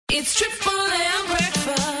It's Triple M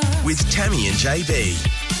breakfast with Tammy and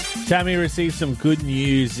JB. Tammy received some good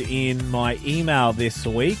news in my email this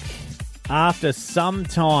week. After some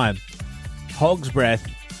time, Hog's Breath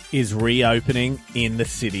is reopening in the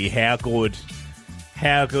city. How good?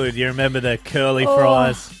 How good? You remember the curly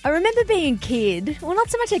fries? I remember being a kid, well, not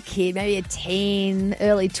so much a kid, maybe a teen,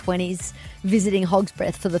 early 20s, visiting Hog's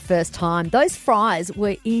Breath for the first time. Those fries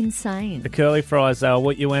were insane. The curly fries, they were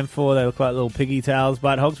what you went for. They look like little piggy tails.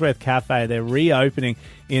 But Hog's Breath Cafe, they're reopening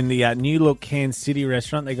in the new look Cairns City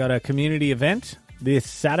restaurant. They got a community event this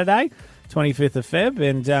Saturday, 25th of Feb,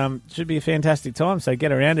 and should be a fantastic time. So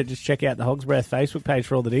get around it. Just check out the Hog's Breath Facebook page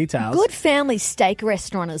for all the details. Good family steak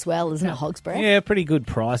restaurant as well, isn't it, Hog's Breath? Yeah, pretty good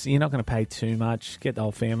price. You're not going to pay too much. Get the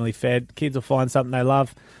whole family fed. Kids will find something they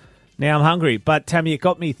love. Now I'm hungry. But, Tammy, it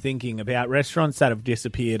got me thinking about restaurants that have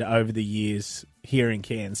disappeared over the years here in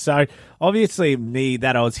Cairns. So, obviously,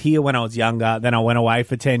 I was here when I was younger, then I went away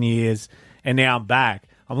for 10 years, and now I'm back.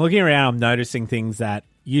 I'm looking around, I'm noticing things that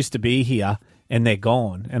used to be here, and they're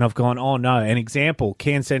gone. And I've gone, oh, no. An example,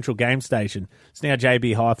 Cairns Central Game Station. It's now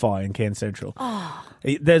JB Hi-Fi in Cairns Central. Oh.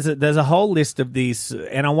 There's a whole list of these,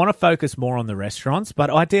 and I want to focus more on the restaurants, but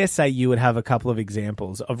I dare say you would have a couple of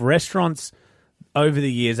examples of restaurants over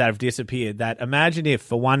the years that have disappeared that imagine if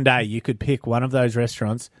for one day you could pick one of those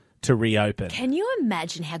restaurants to reopen. Can you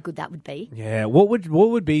imagine how good that would be? Yeah. What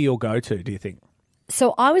would be your go-to, do you think?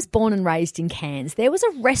 So I was born and raised in Cairns. There was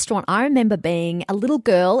a restaurant, I remember being a little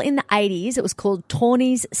girl in the 80s. It was called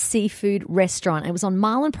Tawny's Seafood Restaurant. It was on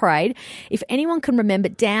Marlin Parade. If anyone can remember,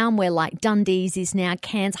 down where like Dundee's is now,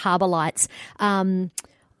 Cairns Harbour Lights,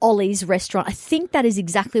 Ollie's restaurant. I think that is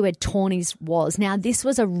exactly where Tawny's was. Now, this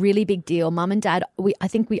was a really big deal. Mum and Dad, I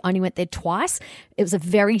think we only went there twice. It was a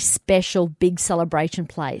very special, big celebration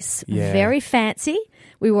place. Yeah. Very fancy.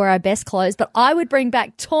 We wore our best clothes, but I would bring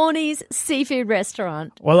back Tawny's Seafood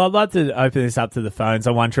Restaurant. Well, I'd love to open this up to the phones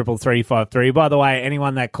on 133353. By the way,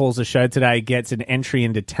 anyone that calls the show today gets an entry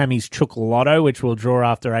into Tammy's Chook Lotto, which we'll draw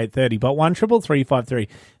after 8:30. But 133353.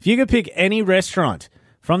 If you could pick any restaurant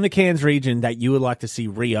from the Cairns region that you would like to see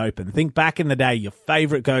reopen, think back in the day, your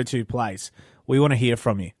favourite go-to place. We want to hear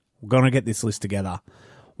from you. We're going to get this list together.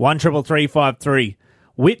 133353.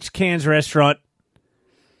 Which Cairns restaurant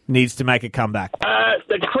needs to make a comeback?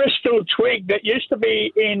 The Crystal Twig that used to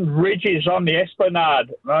be in Ridges on the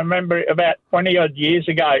Esplanade. I remember it about 20-odd years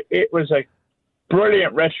ago. It was a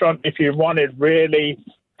brilliant restaurant if you wanted really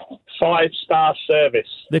 5-star service.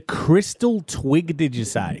 The Crystal Twig, did you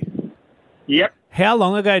say? Yep. How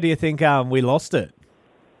long ago do you think we lost it?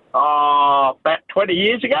 About 20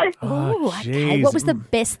 years ago. Oh, okay. jeez. What was the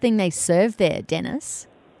best thing they served there, Dennis?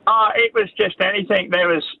 It was just anything. There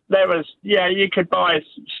was, you could buy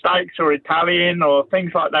steaks or Italian or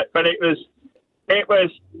things like that, but it was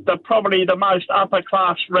probably the most upper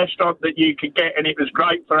class restaurant that you could get, and it was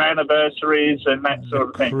great for anniversaries and that sort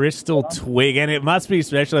of thing. Crystal Twig, and it must be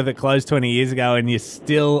special if it closed 20 years ago and you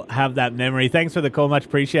still have that memory. Thanks for the call, much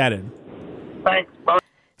appreciated. Thanks. Bye.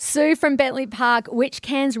 Sue from Bentley Park, which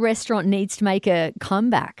Cairns restaurant needs to make a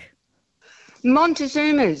comeback?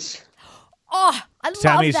 Montezuma's. Oh, I love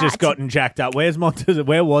Tammy's that. just gotten jacked up. Where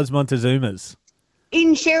was Montezuma's?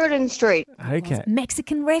 In Sheridan Street. Okay.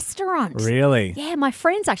 Mexican restaurant. Really? Yeah, my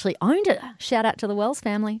friends actually owned it. Shout out to the Wells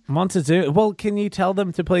family. Montezuma. Well, can you tell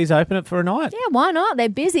them to please open it for a night? Yeah, why not? They're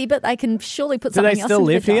busy, but they can surely put Do something they else still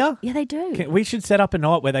into live the here? job. Yeah, they do. We should set up a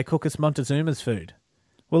night where they cook us Montezuma's food.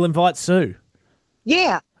 We'll invite Sue.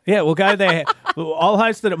 Yeah. Yeah, we'll go there. I'll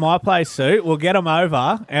host it at my place, Sue. We'll get them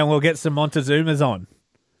over and we'll get some Montezuma's on.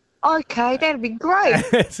 Okay, that'd be great.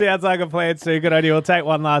 Sounds like a plan, Sue. Good on you. We'll take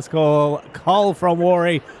one last call. Cole from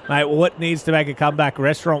Warrie. Mate, what needs to make a comeback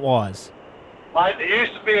restaurant-wise? Mate, there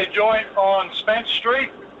used to be a joint on Spence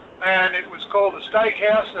Street, and it was called the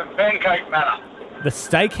Steakhouse and Pancake Manor. The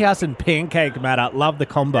Steakhouse and Pancake Matter. Love the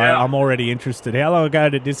combo. Yeah. I'm already interested. How long ago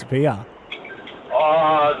did it disappear?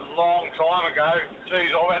 A long time ago.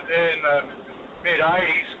 Geez, I went there in the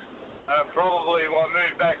mid-80s. Probably when I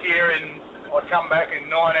moved back here I come back in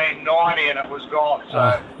 1990 and it was gone.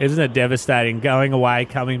 So Isn't it devastating? Going away,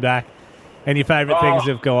 coming back, and your favourite things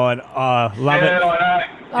have gone. Oh, love yeah, it. I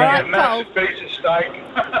know. All right, A massive piece of steak.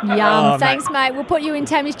 Yum. Oh, Thanks, mate. We'll put you in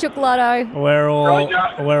Tammy's Chook Lotto. We're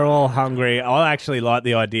all hungry. I actually like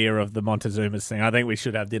the idea of the Montezuma's thing. I think we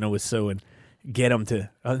should have dinner with Sue and get them to.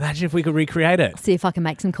 Imagine if we could recreate it. See if I can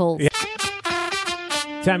make some calls. Yeah.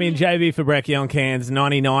 Tammy and JB for Brekkie on Cairns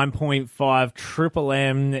 99.5 Triple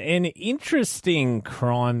M. An interesting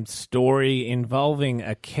crime story involving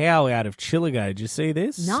a cow out of Chillagoe. Did you see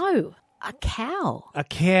this? No, a cow. A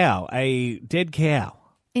cow, a dead cow.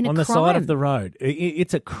 In a on the crime. side of the road.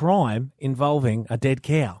 It's a crime involving a dead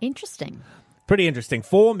cow. Interesting. Pretty interesting.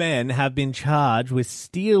 4 men have been charged with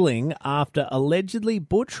stealing after allegedly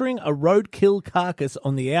butchering a roadkill carcass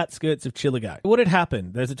on the outskirts of Chillagoe. What had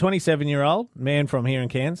happened? There's a 27-year-old man from here in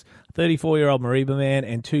Cairns, 34-year-old Mareeba man,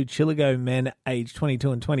 and 2 Chillagoe men aged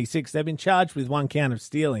 22 and 26. They've been charged with 1 count of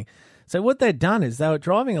stealing. So what they'd done is they were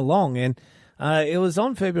driving along, and it was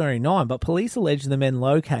on February 9, but police allege the men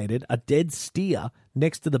located a dead steer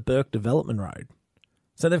next to the Burke Development Road.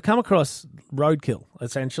 So they've come across roadkill,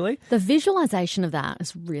 essentially. The visualization of that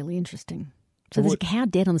is really interesting. So there's a cow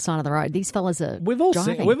dead on the side of the road. These fellas are We've all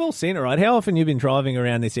driving. seen it, right? How often you've been driving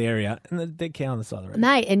around this area and there's a dead cow on the side of the road?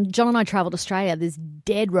 Mate, and John and I travelled Australia. There's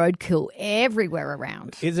dead roadkill everywhere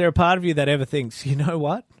around. Is there a part of you that ever thinks, you know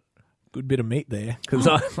what? Good bit of meat there. Because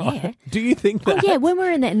yeah. do you think Oh, that? yeah, when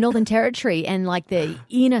we're in the Northern Territory and like the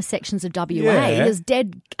inner sections of WA, Yeah. there's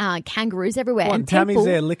dead kangaroos everywhere. What, and and Tammy's people-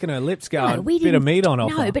 there licking her lips going, No, we bit of didn't- meat on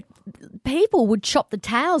offer. No, but people would chop the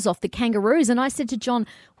tails off the kangaroos. And I said to John,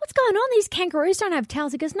 what's going on? These kangaroos don't have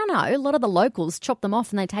tails. He goes, no. A lot of the locals chop them off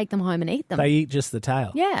and they take them home and eat them. They eat just the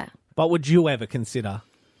tail. Yeah. But would you ever consider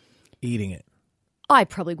eating it? I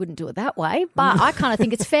probably wouldn't do it that way, but I kind of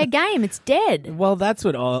think it's fair game. It's dead. Well, that's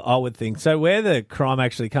what I would think. So where the crime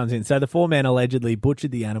actually comes in, so the 4 men allegedly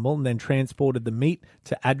butchered the animal and then transported the meat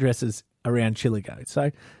to addresses around Chillagoe. So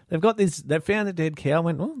they've got this, they found a dead cow and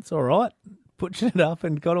went, well, it's all right. Butchered it up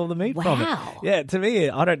and got all the meat from it. Wow. Yeah, to me,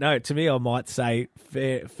 I don't know. To me, I might say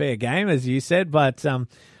fair game, as you said, but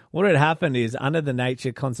what had happened is under the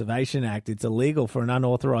Nature Conservation Act, it's illegal for an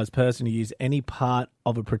unauthorised person to use any part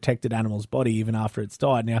of a protected animal's body even after it's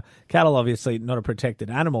died. Now, cattle obviously not a protected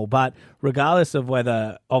animal, but regardless of where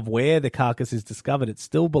the carcass is discovered, it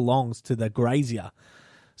still belongs to the grazier.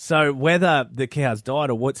 So whether the cow's died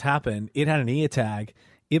or what's happened, it had an ear tag.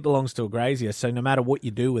 It belongs to a grazier. So no matter what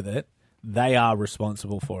you do with it, they are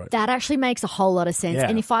responsible for it. That actually makes a whole lot of sense. Yeah.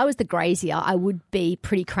 And if I was the grazier, I would be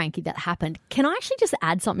pretty cranky that happened. Can I actually just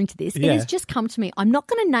add something to this? Yeah. It has just come to me. I'm not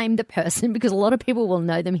going to name the person because a lot of people will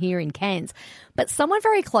know them here in Cairns. But someone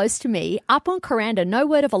very close to me, up on Coranda, no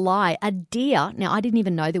word of a lie, a deer, now I didn't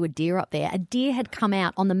even know there were deer up there, a deer had come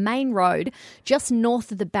out on the main road just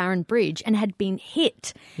north of the Barron Bridge and had been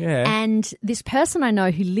hit. Yeah. And this person I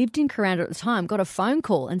know who lived in Coranda at the time got a phone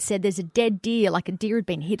call and said there's a dead deer, like a deer had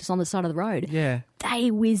been hit on the side of the road. Yeah. They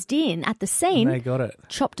whizzed in at the scene, They got it.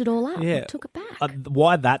 chopped it all up, Yeah. and took it back.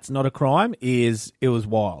 Why that's not a crime is it was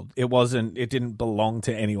wild. It didn't belong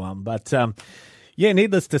to anyone. But yeah,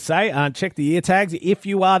 needless to say, check the ear tags if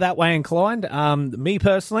you are that way inclined. Me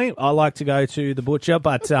personally, I like to go to the butcher,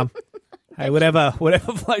 but hey, whatever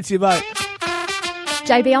floats your boat.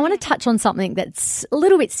 JB, I want to touch on something that's a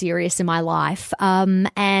little bit serious in my life. And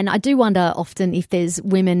I do wonder often if there's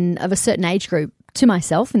women of a certain age group, to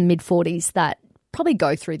myself in mid-40s, that probably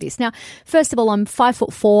go through this. Now, first of all, I'm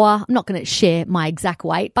 5'4". I'm not going to share my exact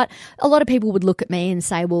weight, but a lot of people would look at me and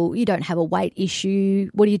say, well, you don't have a weight issue.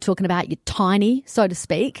 What are you talking about? You're tiny, so to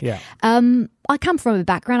speak. Yeah. I come from a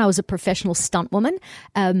background, I was a professional stunt woman.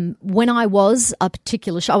 When I was a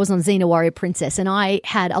particular show, I was on Xena Warrior Princess, and I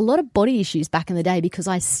had a lot of body issues back in the day because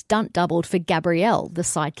I stunt doubled for Gabrielle, the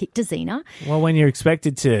sidekick to Xena. Well, when you're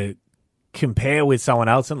expected to compare with someone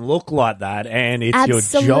else and look like that, and it's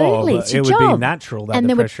Absolutely, your job, it's your it would be job. natural that And the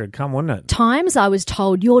there were pressure would come, wouldn't it? Times I was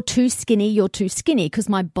told, you're too skinny, because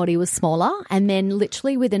my body was smaller. And then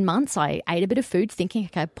literally within months, I ate a bit of food thinking,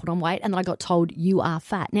 okay, put on weight. And then I got told, you are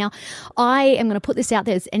fat. Now, I am going to put this out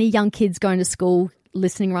there. As any young kids going to school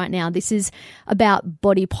listening right now, this is about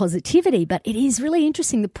body positivity, but it is really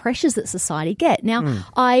interesting the pressures that society get. Now,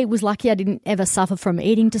 I was lucky I didn't ever suffer from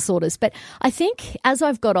eating disorders, but I think as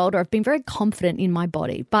I've got older, I've been very confident in my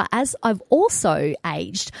body. But as I've also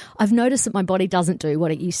aged, I've noticed that my body doesn't do what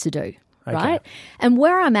it used to do. Okay. Right? And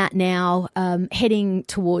where I'm at now, heading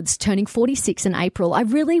towards turning 46 in April, I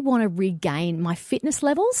really want to regain my fitness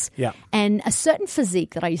levels Yeah. and a certain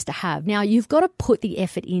physique that I used to have. Now, you've got to put the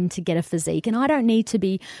effort in to get a physique, and I don't need to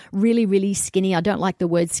be really, really skinny. I don't like the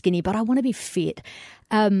word skinny, but I want to be fit.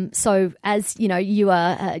 So as you know,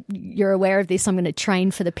 you're aware of this, I'm going to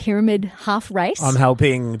train for the Pyramid Half Race. I'm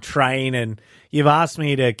helping train, and you've asked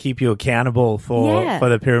me to keep you accountable for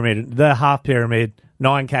the pyramid, the half pyramid,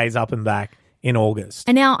 9Ks up and back in August.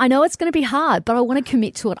 And now I know it's going to be hard, but I want to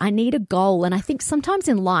commit to it. I need a goal. And I think sometimes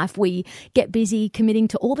in life we get busy committing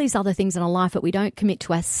to all these other things in our life, but we don't commit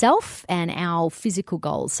to ourselves and our physical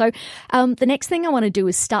goals. So the next thing I want to do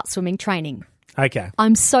is start swimming training. Okay.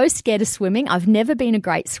 I'm so scared of swimming. I've never been a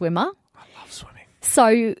great swimmer. I love swimming.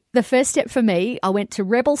 So the first step for me, I went to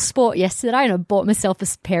Rebel Sport yesterday and I bought myself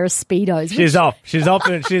a pair of Speedos. She's off.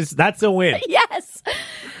 And that's a win. Yes.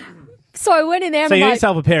 So I went in there and So I'm you get like,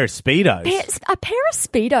 yourself a pair of Speedos. a pair of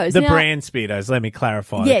Speedos. The Now- brand Speedos, let me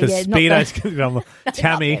clarify. Yeah, because not the- Speedos can on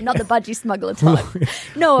Tammy. Not the budgie smuggler type.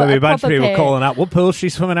 No, There'll be a a bunch of proper people pair. calling up. What pool is she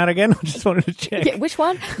swimming at again? I just wanted to check. Yeah, which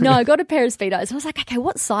one? No, I got a pair of Speedos. And I was like, okay,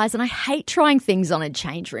 what size? And I hate trying things on in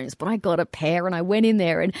change rooms, but I got a pair and I went in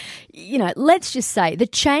there and, let's just say the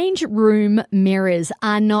change room mirrors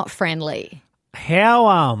are not friendly.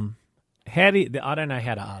 How do you, I don't know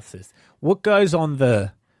how to ask this. What goes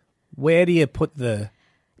on where do you put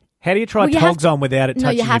how do you try Well, you have togs on without it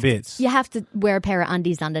touching you have, your bits? You have to wear a pair of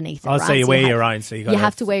undies underneath it. Oh, right? so you wear your own, so you got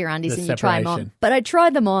have to wear your undies the and you try them on. separation. But I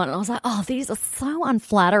tried them on and I was like, oh, these are so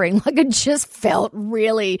unflattering. Like I just felt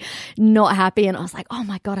really not happy. And I was like, oh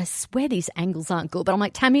my God, I swear these angles aren't good. But I'm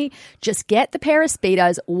like, Tammy, just get the pair of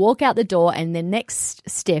Speedos, walk out the door, and the next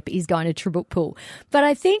step is going to Trabook Pool. But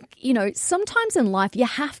I think, sometimes in life you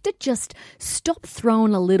have to just stop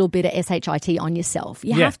throwing a little bit of SHIT on yourself.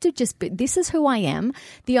 You have to just, this is who I am.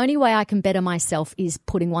 The only way I can better myself is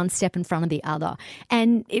putting one step in front of the other.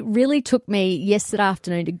 And it really took me yesterday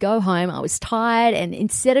afternoon to go home. I was tired, and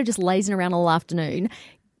instead of just lazing around all afternoon,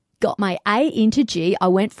 got my A into G. I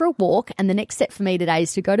went for a walk, and the next step for me today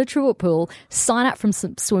is to go to Trabook Pool, sign up for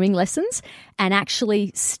some swimming lessons, and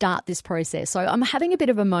actually start this process. So I'm having a bit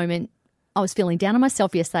of a moment. I was feeling down on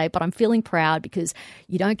myself yesterday, but I'm feeling proud because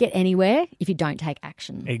you don't get anywhere if you don't take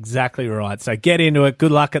action. Exactly right. So get into it.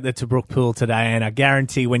 Good luck at the Trabook Pool today, and I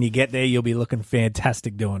guarantee when you get there, you'll be looking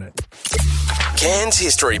fantastic doing it. Cairns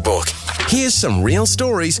History Book. Here's some real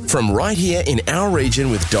stories from right here in our region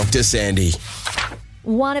with Dr. Sandy.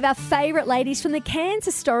 One of our favourite ladies from the Cairns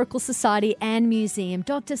Historical Society and Museum,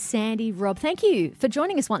 Dr. Sandy Robb. Thank you for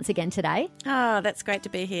joining us once again today. Oh, that's great to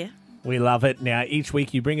be here. We love it. Now, each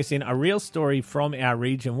week you bring us in a real story from our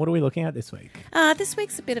region. What are we looking at this week? This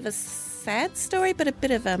week's a bit of a sad story, but a bit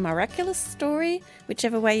of a miraculous story,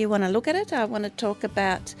 whichever way you want to look at it. I want to talk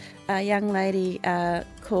about a young lady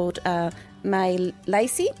called May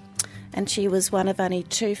Lacey, and she was one of only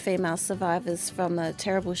two female survivors from the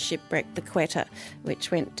terrible shipwreck, the Quetta, which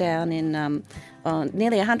went down in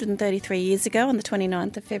nearly 133 years ago on the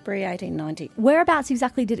 29th of February 1890. Whereabouts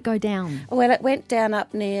exactly did it go down? Well, it went down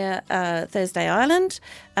up near Thursday Island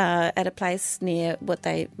at a place near what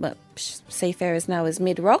seafarers know as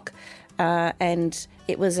Mid Rock, and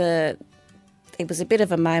it was a bit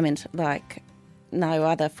of a moment like no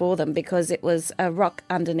other for them, because it was a rock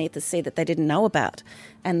underneath the sea that they didn't know about,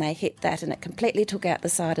 and they hit that and it completely took out the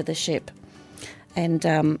side of the ship. And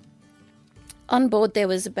on board there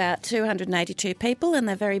was about 282 people, and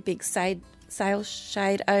a very big sail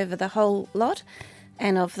shade over the whole lot.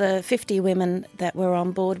 And of the 50 women that were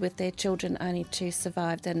on board with their children, only two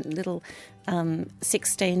survived, and little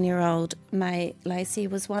 16-year-old May Lacey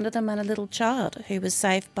was one of them, and a little child who was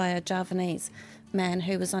saved by a Javanese man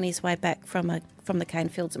who was on his way back from the cane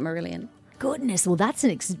fields at Marillion. Goodness, well, that's an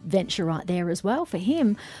adventure right there as well for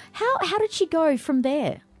him. How did she go from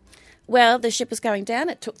there? Well, the ship was going down.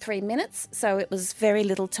 It took 3 minutes, so it was very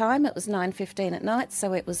little time. It was 9:15 at night,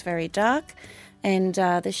 so it was very dark. And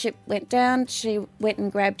the ship went down. She went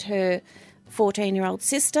and grabbed her 14-year-old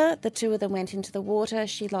sister. The two of them went into the water.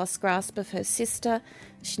 She lost grasp of her sister.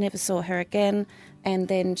 She never saw her again. And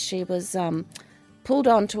then she was pulled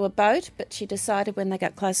onto a boat, but she decided when they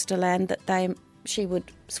got closer to land that she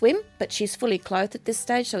would swim, but she's fully clothed at this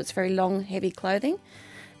stage, so it's very long, heavy clothing.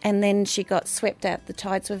 And then she got swept out. The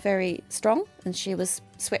tides were very strong, and she was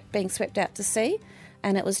being swept out to sea.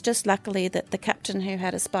 And it was just luckily that the captain, who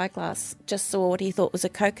had a spyglass, just saw what he thought was a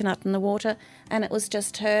coconut in the water, and it was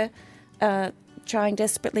just her trying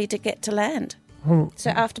desperately to get to land.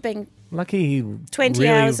 So after being Lucky he 20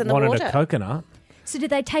 really hours in the wanted water. a coconut. So did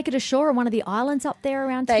they take it ashore on one of the islands up there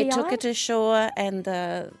around They TI? took it ashore,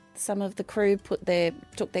 and some of the crew took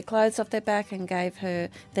their clothes off their back and gave her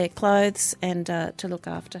their clothes and to look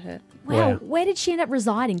after her. Wow. Wow. Where did she end up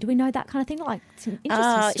residing? Do we know that kind of thing? Like, it's an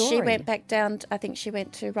interesting story. She went back down. I think she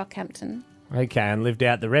went to Rockhampton. Okay, and lived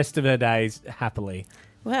out the rest of her days happily.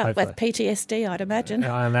 Well, Hopefully. with PTSD, I'd imagine.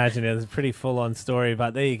 I imagine it was a pretty full-on story,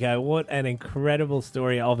 but there you go. What an incredible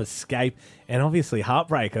story of escape and obviously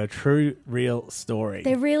heartbreak, a true, real story.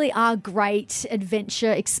 There really are great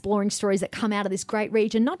adventure exploring stories that come out of this great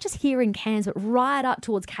region, not just here in Cairns, but right up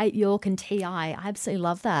towards Cape York and TI. I absolutely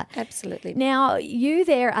love that. Absolutely. Now, you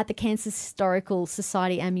there at the Cairns Historical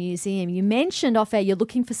Society and Museum, you mentioned off air you're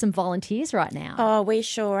looking for some volunteers right now. Oh, we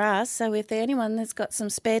sure are. So if anyone that's got some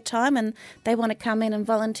spare time and they want to come in and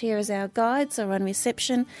volunteer as our guides or on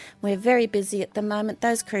reception. We're very busy at the moment.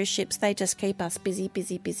 Those cruise ships, they just keep us busy,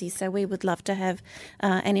 busy, busy. So we would love to have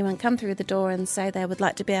anyone come through the door and say they would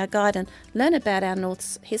like to be our guide and learn about our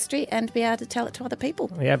North's history and be able to tell it to other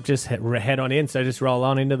people. Yep, just head on in. So just roll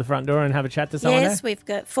on into the front door and have a chat to someone. Yes, we've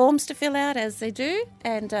got forms to fill out as they do,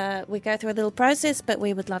 and we go through a little process, but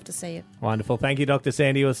we would love to see you. Wonderful. Thank you, Dr.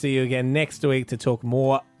 Sandy. We'll see you again next week to talk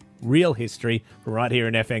more real history right here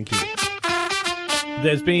in FNQ.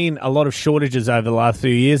 There's been a lot of shortages over the last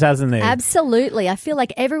few years, hasn't there? Absolutely. I feel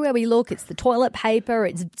like everywhere we look, it's the toilet paper,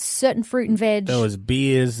 it's certain fruit and veg. There was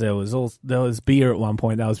beers. There was beer at one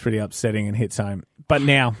point. That was pretty upsetting and hits home. But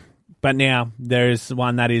now there's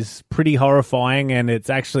one that is pretty horrifying, and it's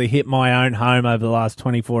actually hit my own home over the last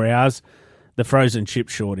 24 hours, the frozen chip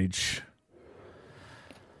shortage.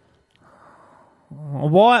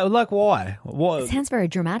 Why? What? It sounds very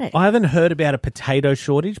dramatic. I haven't heard about a potato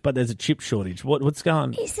shortage, but there's a chip shortage. What's going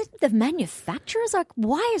on? Is it the manufacturers? Like,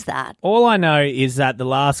 why is that? All I know is that the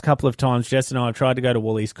last couple of times Jess and I have tried to go to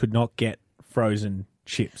Woolies, could not get frozen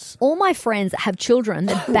chips. All my friends that have children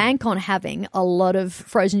that bank on having a lot of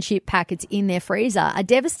frozen chip packets in their freezer are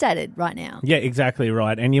devastated right now. Yeah, exactly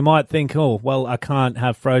right. And you might think, oh, well, I can't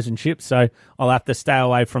have frozen chips, so I'll have to stay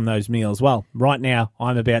away from those meals. Well, right now,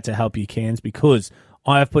 I'm about to help you, Cairns, because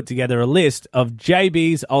I have put together a list of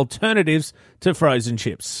JB's alternatives to frozen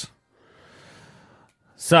chips.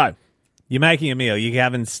 So, you're making a meal. You're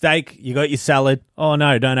having steak. You got your salad. Oh,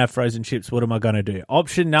 no, don't have frozen chips. What am I going to do?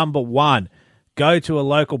 Option number 1. Go to a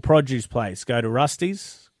local produce place. Go to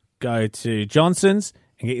Rusty's, go to Johnson's,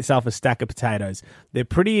 and get yourself a stack of potatoes. They're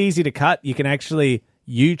pretty easy to cut. You can actually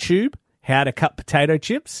YouTube how to cut potato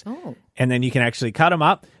chips, and then you can actually cut them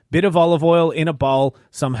up. Bit of olive oil in a bowl,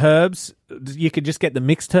 some herbs. You could just get the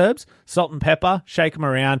mixed herbs, salt and pepper, shake them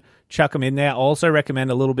around, chuck them in there. I also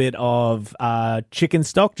recommend a little bit of chicken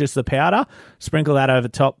stock, just the powder. Sprinkle that over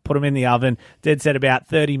top, put them in the oven. Dead set about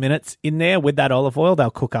 30 minutes in there with that olive oil.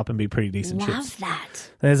 They'll cook up and be pretty decent chips. Love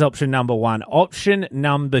that. There's option number 1. Option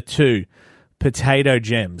number 2, potato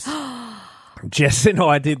gems. Jess and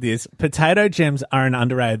I did this. Potato gems are an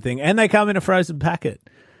underrated thing, and they come in a frozen packet.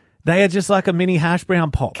 They are just like a mini hash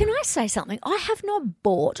brown pop. Can I say something? I have not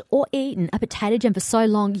bought or eaten a potato gem for so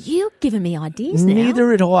long. You've given me ideas now.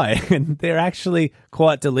 Neither had I, and they're actually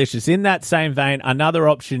quite delicious. In that same vein, another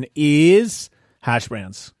option is hash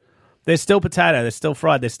browns. They're still potato. They're still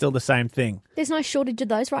fried. They're still the same thing. There's no shortage of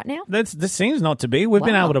those right now? This seems not to be. We've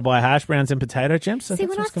been able to buy hash browns and potato gems. So see,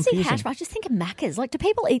 when I see hash browns, I just think of Macca's. Like, do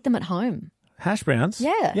people eat them at home? Hash browns?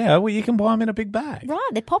 Yeah. Yeah, well, you can buy them in a big bag. Right,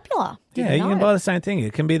 they're popular. Yeah, you can buy the same thing.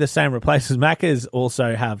 It can be the same replacements. Macca's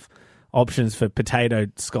also have options for potato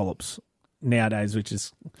scallops nowadays, which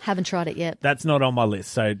is... Haven't tried it yet. That's not on my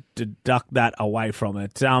list, so deduct that away from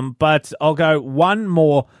it. But I'll go one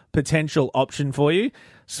more potential option for you.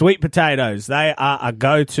 Sweet potatoes. They are a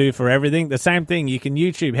go-to for everything. The same thing. You can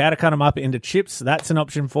YouTube how to cut them up into chips. That's an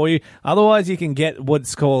option for you. Otherwise, you can get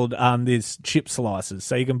what's called these chip slices.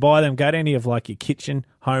 So you can buy them, go to any of like your kitchen,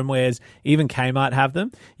 homewares, even Kmart have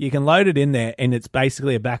them. You can load it in there, and it's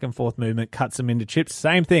basically a back and forth movement, cuts them into chips.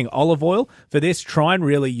 Same thing, olive oil. For this, try and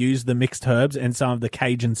really use the mixed herbs and some of the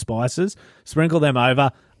Cajun spices. Sprinkle them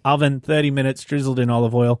over. Oven, 30 minutes, drizzled in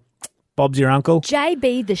olive oil. Bob's your uncle.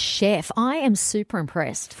 JB the chef. I am super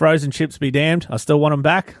impressed. Frozen chips be damned. I still want them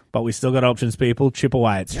back, but we still got options, people. Chip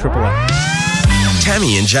away. It's Triple A.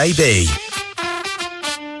 Tammy and JB.